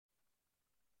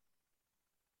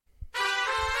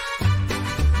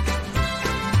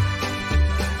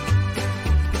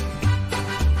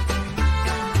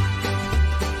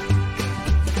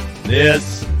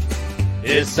This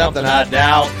is something I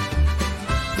doubt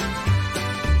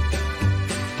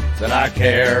that I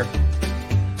care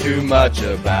too much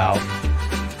about.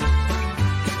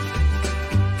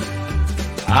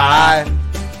 I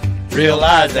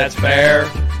realize that's fair.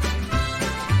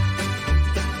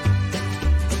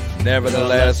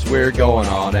 Nevertheless, we're going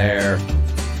on air.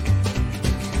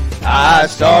 I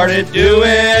started doing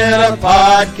a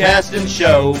podcasting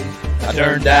show. I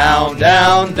turned down,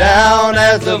 down, down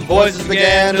as the voices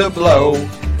began to blow.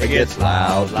 It gets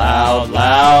loud, loud,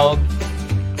 loud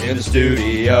in the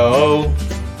studio,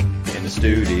 in the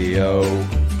studio.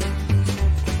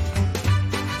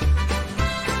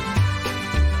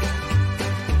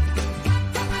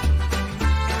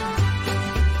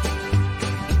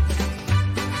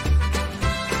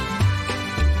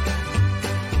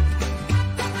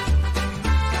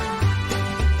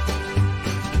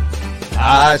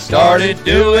 I started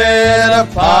doing a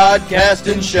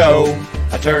podcasting show.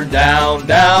 I turned down,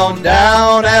 down,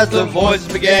 down as the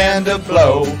voices began to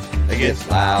flow. It gets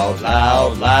loud,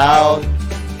 loud, loud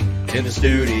in the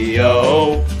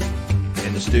studio,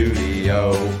 in the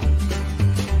studio.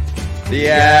 The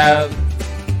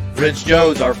average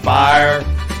Joes are fire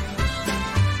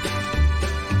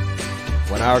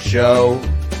when our show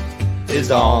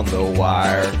is on the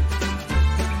wire.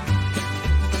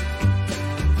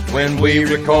 When we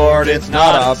record, it's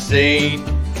not obscene.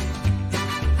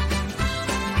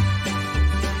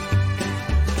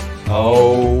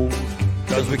 Oh,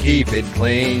 'cause we keep it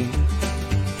clean.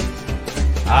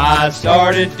 I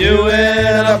started doing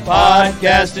a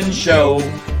podcasting show.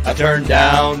 I turned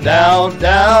down, down,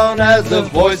 down as the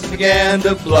voices began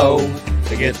to flow.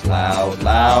 It gets loud,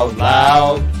 loud,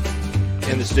 loud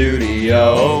in the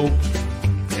studio,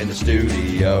 in the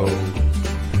studio.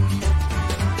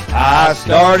 I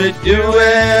started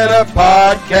doing a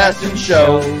podcasting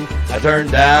show. I turned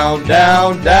down,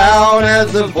 down, down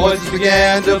as the voices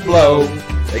began to blow.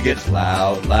 It gets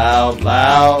loud, loud,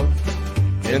 loud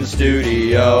in the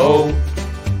studio,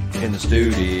 in the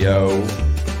studio.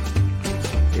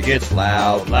 It gets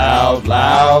loud, loud,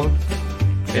 loud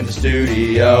in the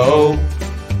studio,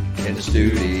 in the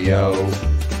studio,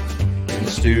 in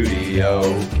the studio,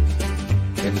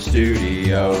 in the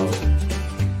studio,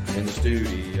 in the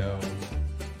studio.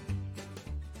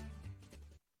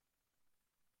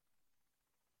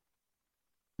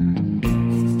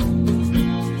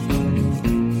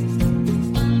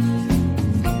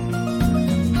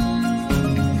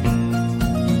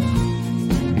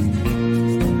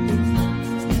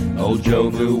 Old Joe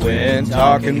Boo went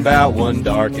talking about one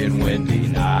dark and windy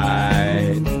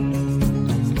night.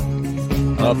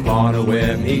 Upon a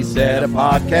whim, he said a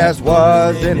podcast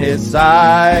was in his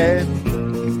sight.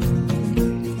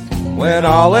 When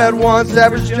all at once,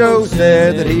 Average Joe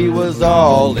said that he was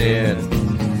all in,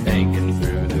 thinking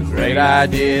through the great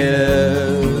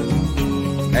ideas.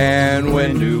 And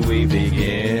when do we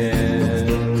begin?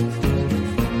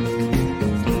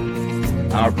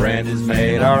 Our brand is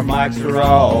made, our mics are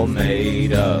all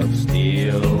made of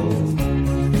steel.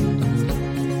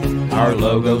 Our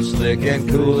logo's slick and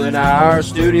cool and our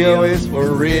studio is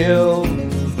for real.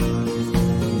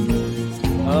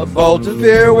 A bolt of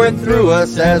fear went through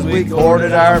us as we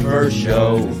recorded our first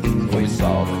show. We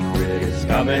saw the critics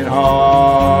coming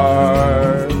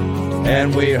hard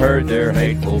and we heard their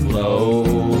hateful blow.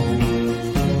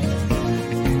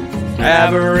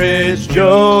 Average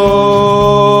Joe,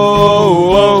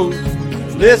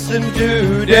 listen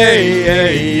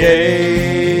today.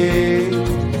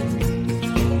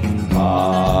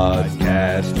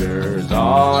 Podcasters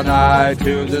on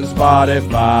iTunes and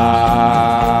Spotify.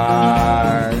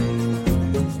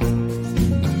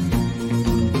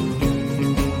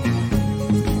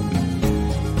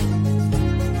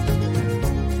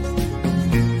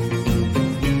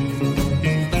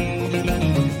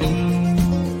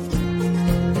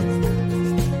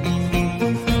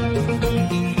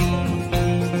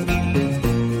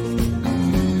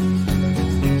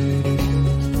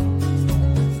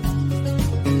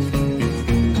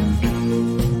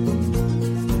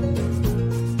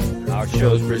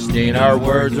 Show's pristine, our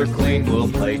words are clean, we'll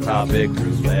play topic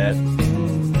roulette.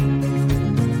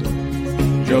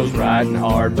 Joe's riding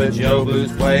hard, but Joe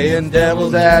Boo's playing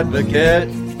devil's advocate.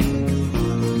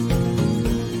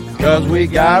 'Cause we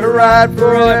gotta ride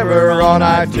forever on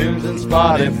iTunes and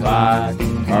Spotify.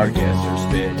 Our guests are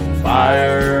spitting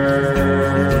fire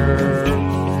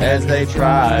as they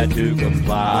try to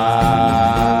comply.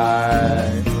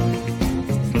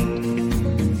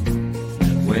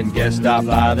 When guests stop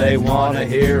by, they want to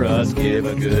hear us give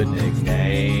a good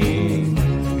nickname.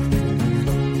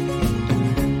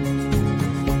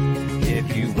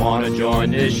 If you want to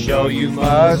join this show, you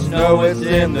must know it's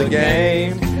in the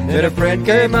game. That a friend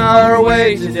came our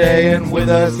way today, and with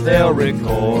us they'll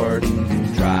record,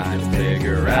 trying to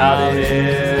figure out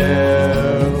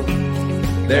if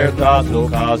their thoughts will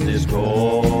cause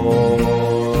discord.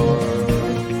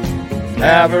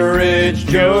 Average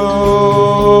Joe,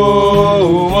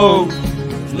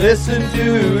 listen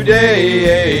today.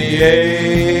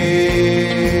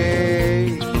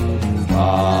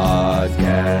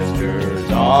 Podcasters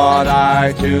on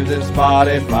iTunes and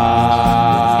Spotify.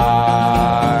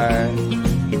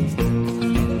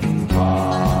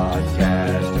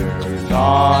 Podcasters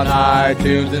on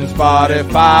iTunes and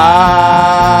Spotify.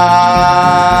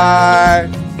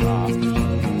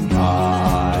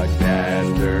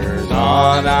 Podcasters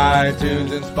on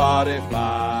iTunes and Spotify.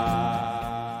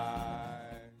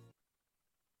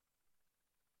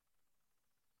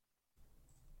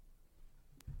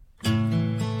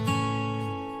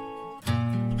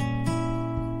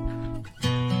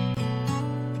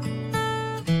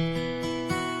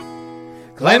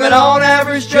 Claim it on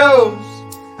Average Joe's.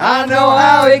 I know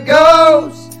how it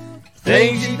goes.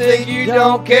 Things you think you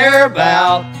don't care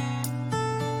about.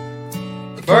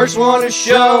 The first one to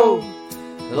show,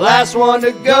 the last one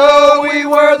to go. We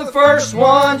were the first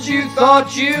ones you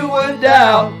thought you would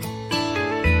doubt.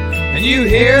 And you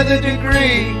hear the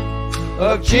degree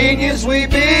of genius we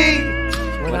be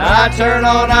when I turn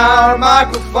on our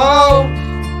microphone.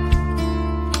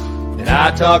 And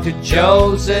I talked to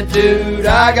Joe, said, dude,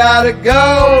 I gotta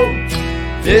go.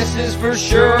 This is for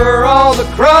sure all the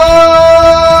crows,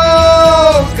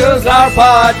 'cause our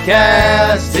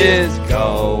podcast is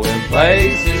going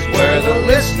places where the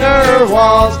listener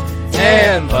wants,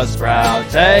 and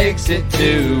Buzzsprout takes it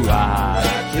to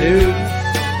iTunes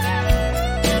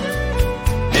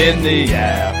in the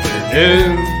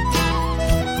afternoon.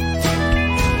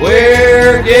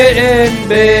 We're getting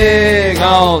big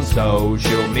on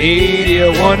social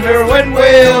media. Wonder when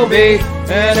we'll be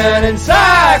in an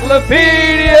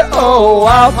encyclopedia. Oh,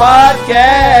 our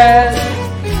podcast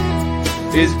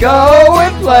is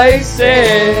going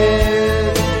places.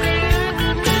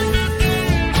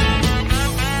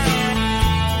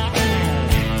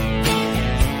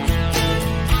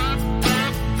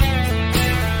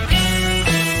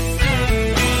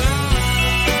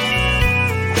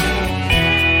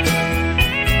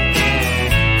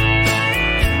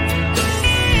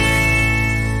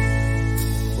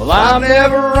 Well, I'm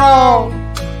never wrong,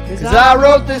 'cause I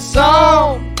wrote this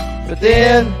song, but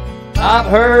then I've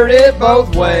heard it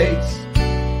both ways.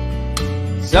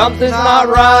 Something's not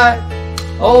right,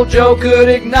 old Joe could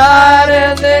ignite,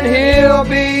 and then he'll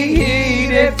be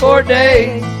heated for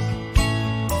days.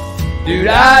 Dude,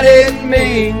 I didn't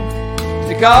mean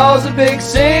to cause a big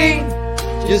scene.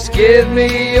 Just give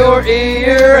me your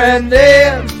ear and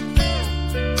then,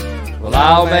 well,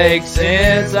 I'll make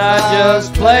sense. I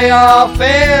just play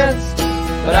offense,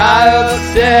 but I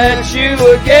upset you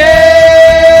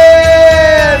again.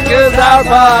 'Cause our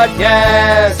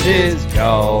podcast is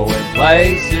going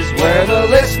places where the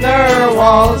listener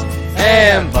wants,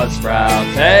 and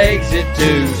Buzzsprout takes it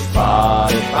to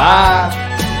Spotify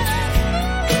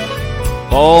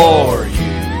for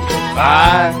you to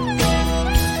find.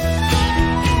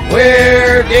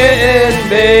 We're getting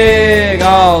big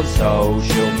on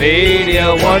social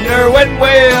media. Wonder when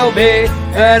we'll be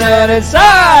in an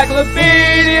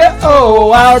encyclopedia.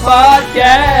 Oh, our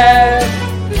podcast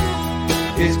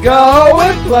is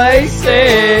going places.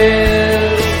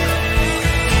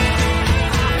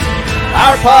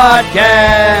 Our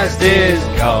podcast is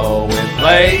going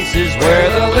places where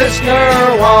the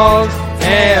listener wants,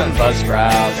 and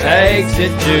Buzzsprout takes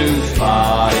it to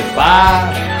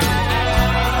Spotify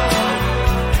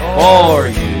for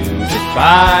you to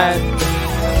find.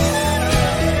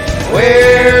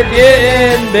 We're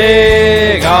getting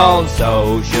big on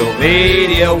social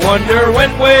media. Wonder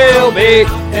when we'll be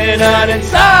in an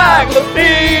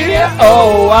encyclopedia.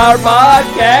 Oh, our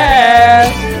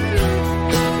podcast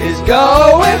is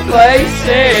going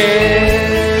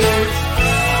places.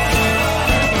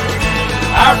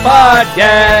 Our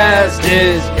podcast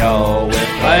is going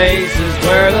places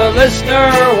where the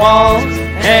listener wants,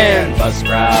 and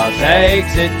Buzzsprout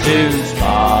takes it to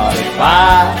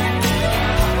Spotify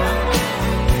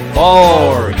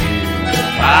for you to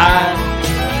find.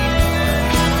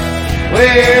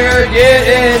 We're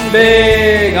getting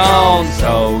big on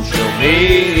social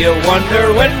media.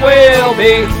 Wonder when we'll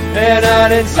be in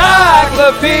an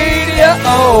encyclopedia.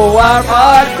 Oh, our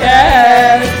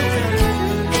podcast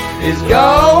is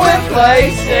going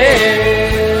places.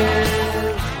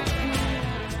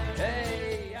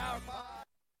 Hey, our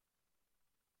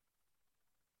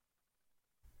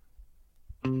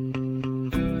podcast.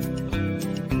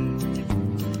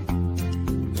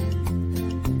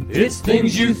 It's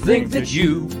things you think that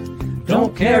you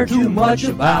don't care too much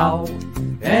about.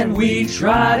 And we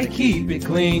try to keep it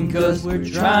clean, 'cause we're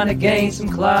trying to gain some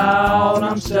clout.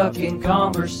 I'm stuck in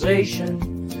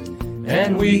conversation,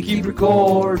 and we keep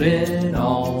recording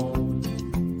on.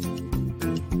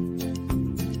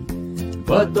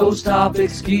 But those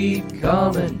topics keep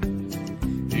coming,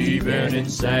 even in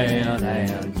San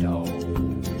Antonio.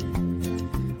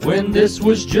 When this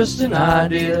was just an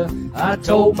idea, I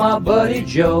told my buddy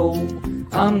Joe,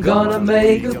 I'm gonna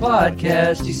make a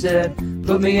podcast. He said,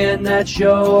 put me in that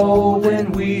show.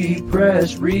 When we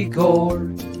press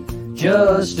record,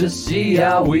 just to see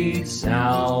how we'd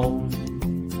sound.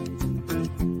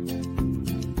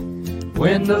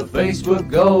 When the Facebook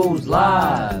goes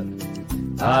live,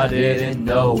 I didn't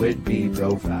know it'd be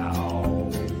profound.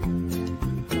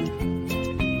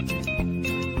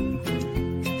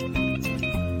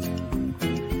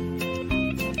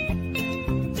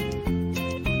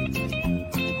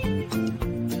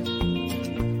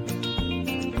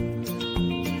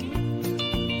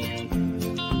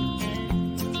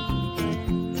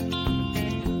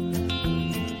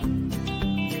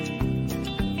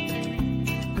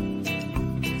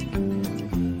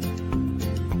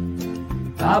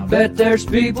 I bet there's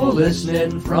people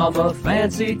listening from a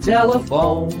fancy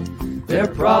telephone. They're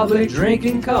probably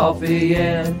drinking coffee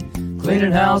and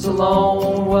cleaning house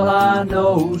alone. Well, I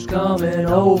know who's coming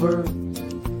over.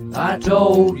 I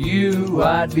told you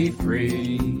I'd be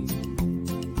free.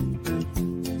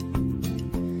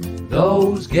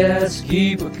 Those guests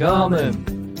keep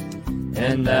a-coming,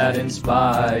 and that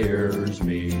inspires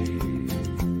me.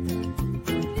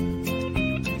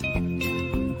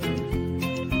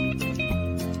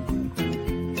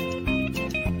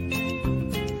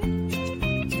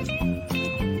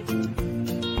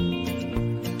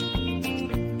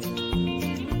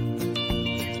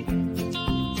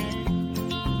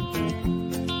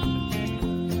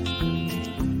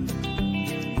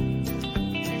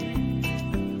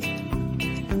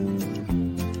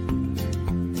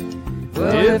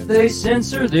 Well, if they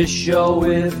censor this show,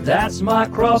 if that's my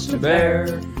cross to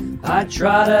bear, I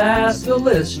try to ask the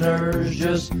listeners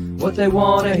just what they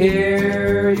want to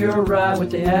hear. You're right with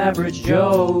the average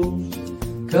Joes,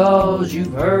 'cause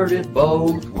you've heard it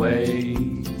both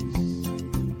ways.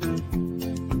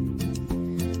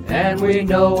 And we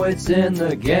know it's in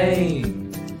the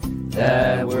game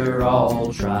that we're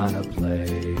all trying to play.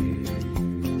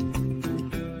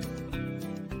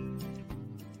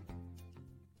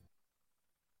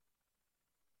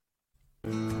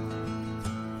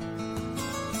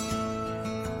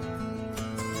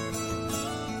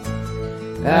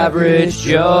 Average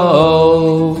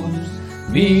Joe's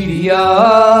Media,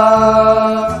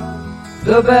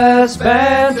 the best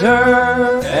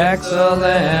banter,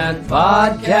 excellent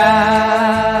podcast.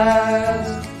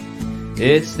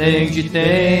 It's things you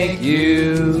think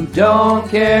you don't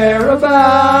care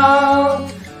about.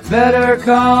 Better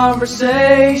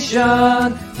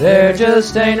conversation, there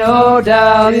just ain't no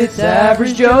doubt. It's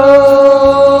Average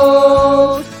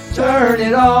Joe's. Turn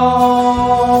it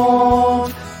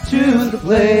on to the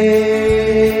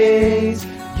place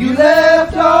you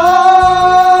left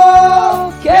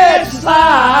off. Catch us live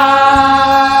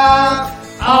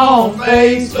on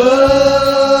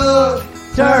Facebook.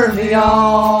 Turn me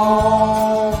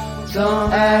on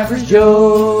some Average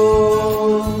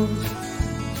Joes.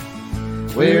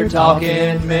 We're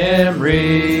talking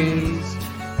memories,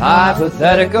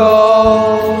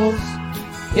 hypotheticals,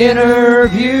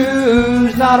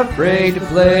 interviews, not afraid to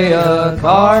play a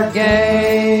card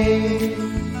game.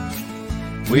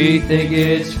 We think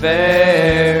it's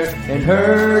fair and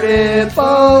heard it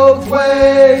both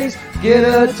ways. Get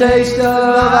a taste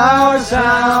of our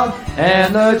sound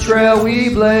and the trail we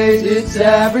blaze. It's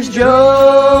Average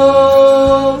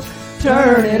Joe's.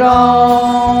 Turn it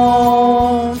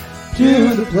on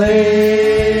to the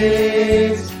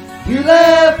place you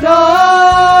left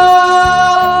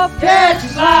off. Catch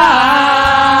us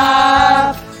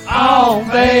live on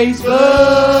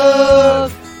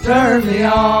Facebook. Turn me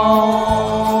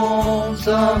on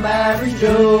some Average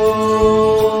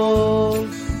Joe's.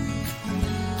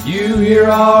 You hear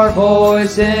our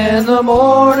voice in the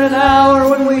morning hour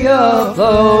when we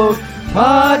upload.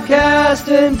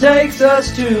 Podcasting takes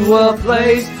us to a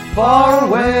place far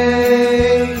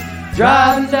away.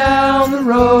 Driving down the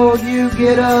road, you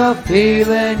get a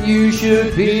feeling you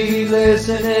should be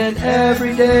listening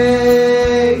every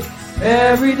day.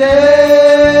 Every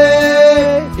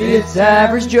day, it's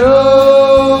Average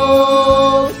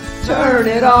Joe's. Turn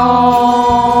it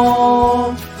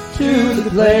on to the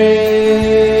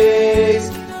place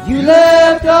you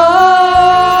left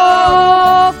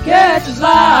off. Catch us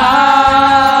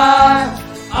live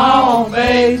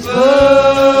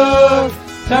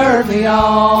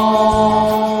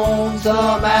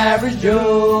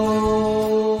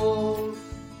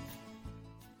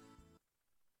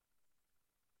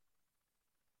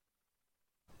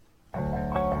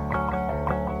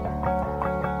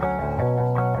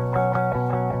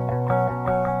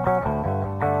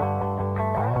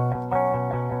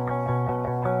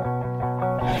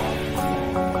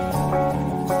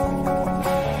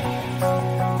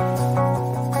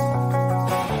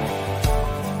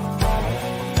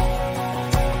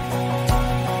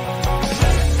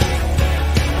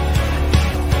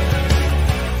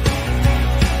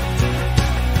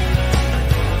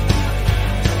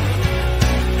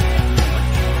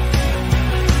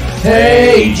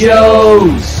Hey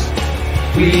Joes,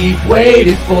 we've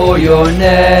waited for your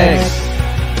next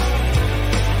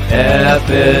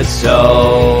episode.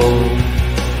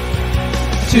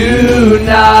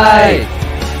 Tonight,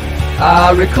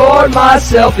 I record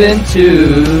myself in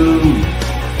two,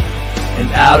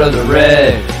 and out of the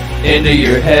red, into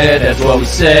your head, that's what we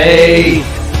say.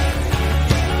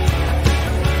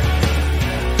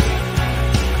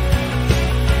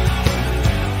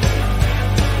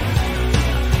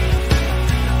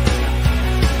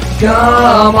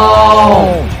 Come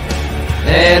on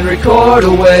and record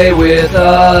away with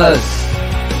us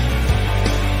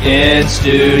in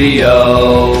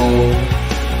studio.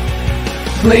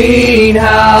 Clean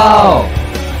how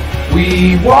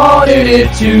we wanted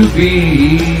it to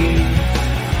be.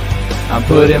 I'm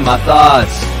putting my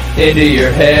thoughts into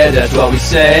your head, that's what we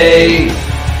say.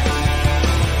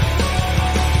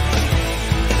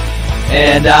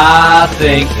 And I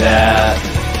think that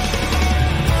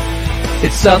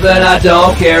it's something I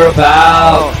don't care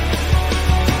about.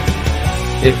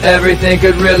 If everything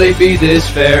could really be this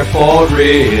fair for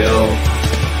real.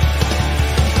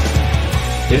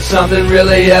 If something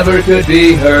really ever could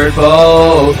be heard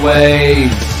both ways.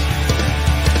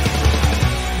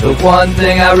 The one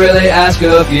thing I really ask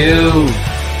of you,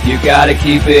 you gotta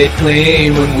keep it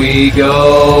clean when we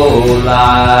go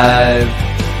live.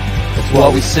 That's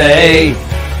what we say.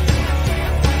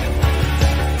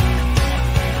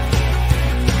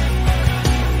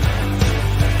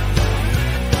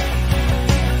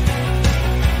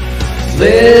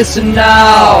 Listen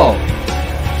now,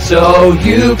 so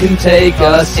you can take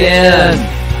us in.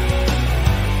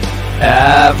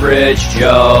 Average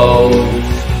Joes.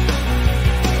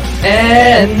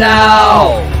 And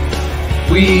now,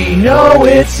 we know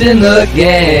it's in the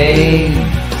game.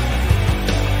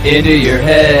 Into your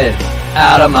head,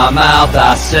 out of my mouth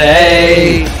I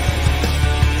say.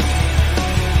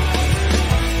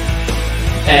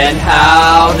 And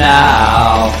how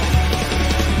now?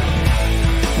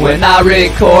 When I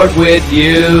record with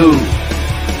you,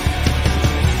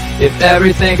 if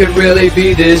everything could really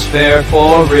be this fair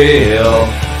for real.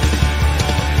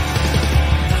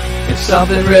 If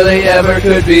something really ever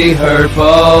could be heard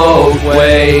both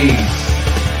ways.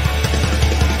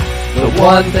 The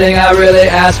one thing I really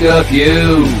ask of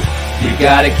you, you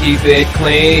gotta keep it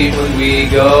clean when we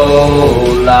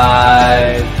go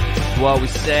live. What we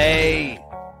say.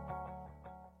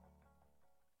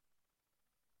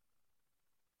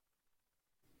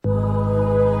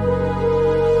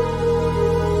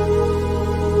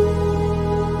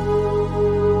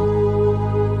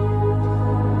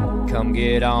 Come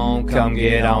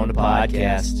get on the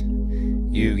podcast.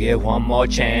 You get one more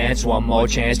chance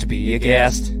to be a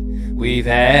guest. We've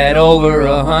had over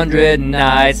 100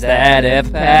 nights that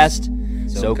have passed.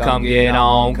 So come get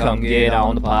on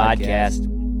the podcast.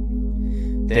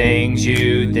 Things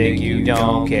you think you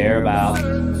don't care about.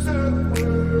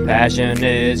 Passion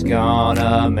is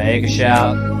gonna make a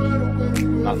shout.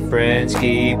 My friends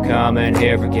keep coming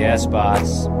here for guest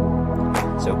spots.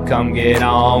 So come get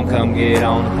on the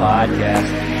podcast.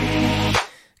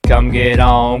 Come get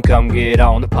on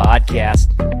the podcast.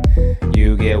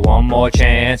 You get one more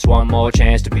chance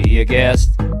to be a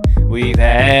guest. We've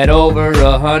had over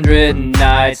 100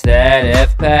 nights that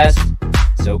have passed.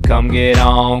 So come get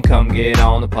on the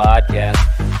podcast.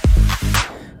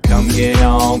 Come get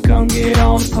on the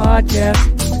podcast.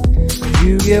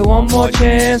 You get one more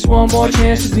chance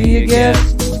to be a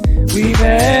guest. We've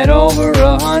had over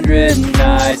 100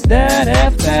 nights that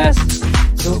have passed.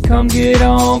 So come get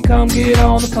on the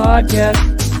podcast.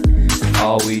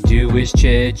 All we do is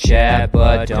chit chat,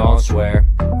 but don't swear.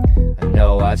 I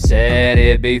know I've said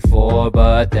it before,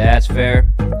 but that's fair.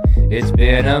 It's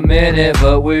been a minute,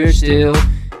 but we're still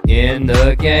in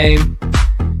the game.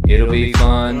 It'll be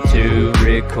fun to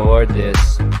record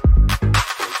this.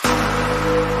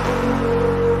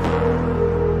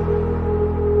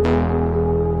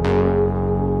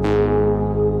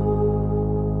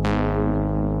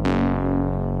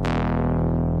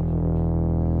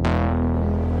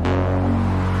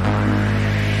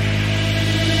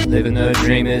 Living the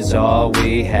dream is all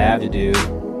we have to do,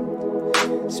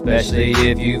 especially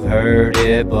if you've heard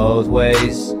it both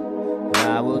ways. And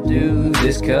I will do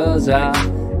this 'cause I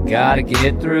gotta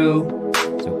get through.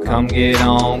 So come get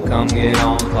on the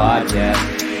podcast.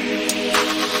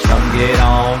 Come get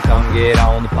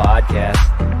on the podcast.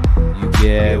 You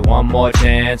get one more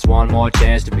chance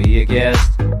to be a guest.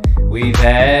 We've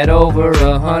had over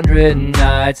 100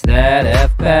 nights that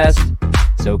have passed.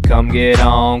 So come get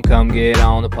on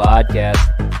the podcast.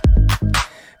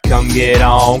 come get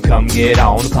on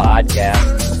the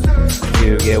podcast.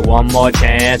 You get one more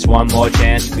chance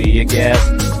to be a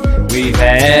guest. We've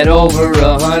had over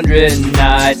 100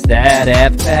 nights that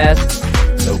have passed.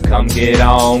 So come get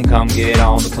on the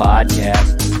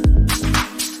podcast.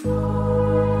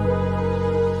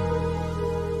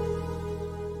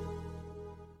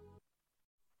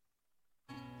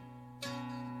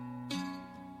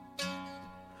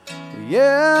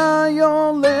 Yeah,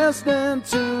 you're listening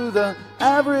to the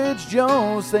Average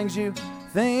Joe's, things you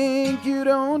think you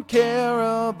don't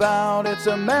care about. It's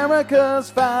America's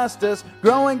fastest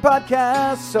growing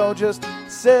podcast, so just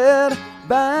sit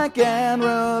back and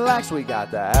relax. We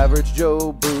got the Average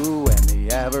Joe Boo and the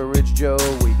Average Joe.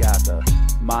 We got the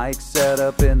mic set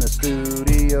up in the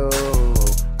studio.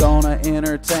 Gonna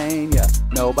entertain ya,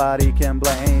 nobody can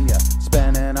blame ya.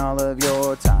 Spending all of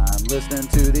your time listening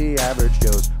to the Average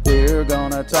Joes. We're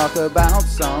gonna talk about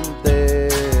something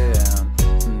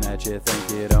that you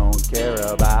think you don't care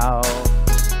about.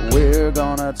 We're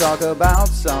gonna talk about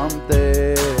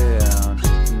something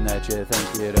that you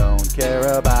think you don't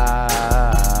care about.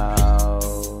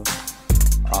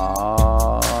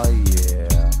 Oh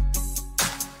yeah.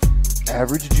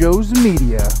 Average Joe's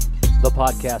Media, the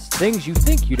podcast Things You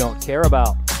Think You Don't Care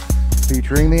About,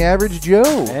 featuring the Average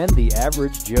Joe and the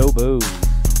Average Joe Boo.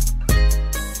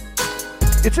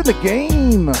 It's in the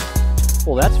game.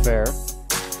 Well, that's fair.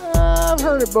 I've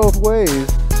heard it both ways.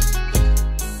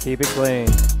 Keep it clean.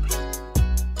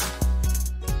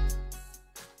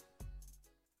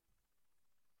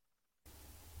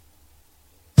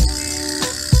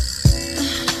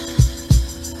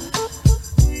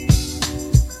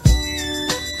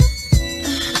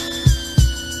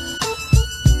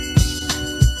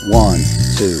 One,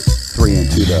 two, three, and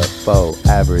to the foe.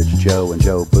 Average Joe and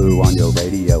Joe Boo on your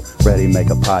radio. Ready, make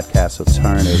a podcast, so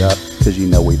turn it up, cause you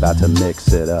know we about to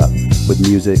mix it up. With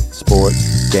music,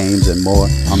 sports, games, and more.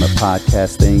 On the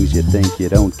podcast, things you think you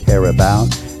don't care about.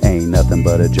 Ain't nothing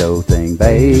but a Joe thing,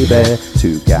 baby.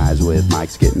 Two guys with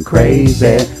mics getting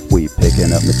crazy. We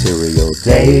picking up material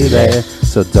daily,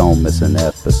 so don't miss an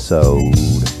episode.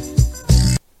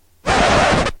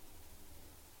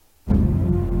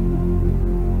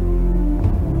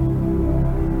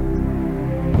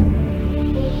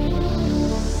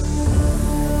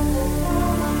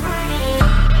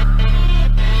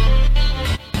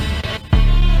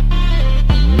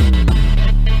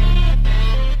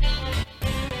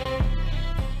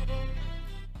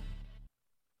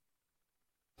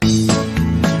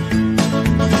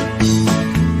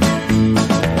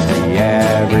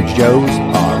 Joes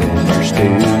are in their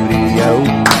studio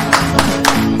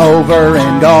over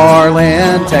in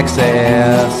Garland,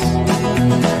 Texas.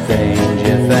 Things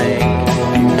you think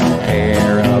you don't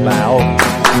care about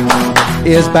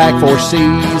is back for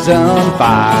season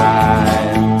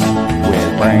 5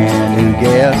 with brand new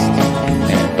guests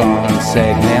and fun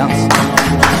segments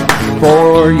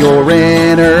for your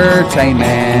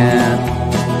entertainment.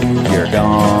 You're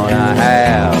gonna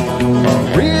have a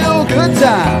real good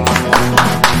time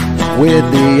with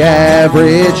the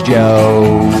Average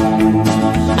Joe.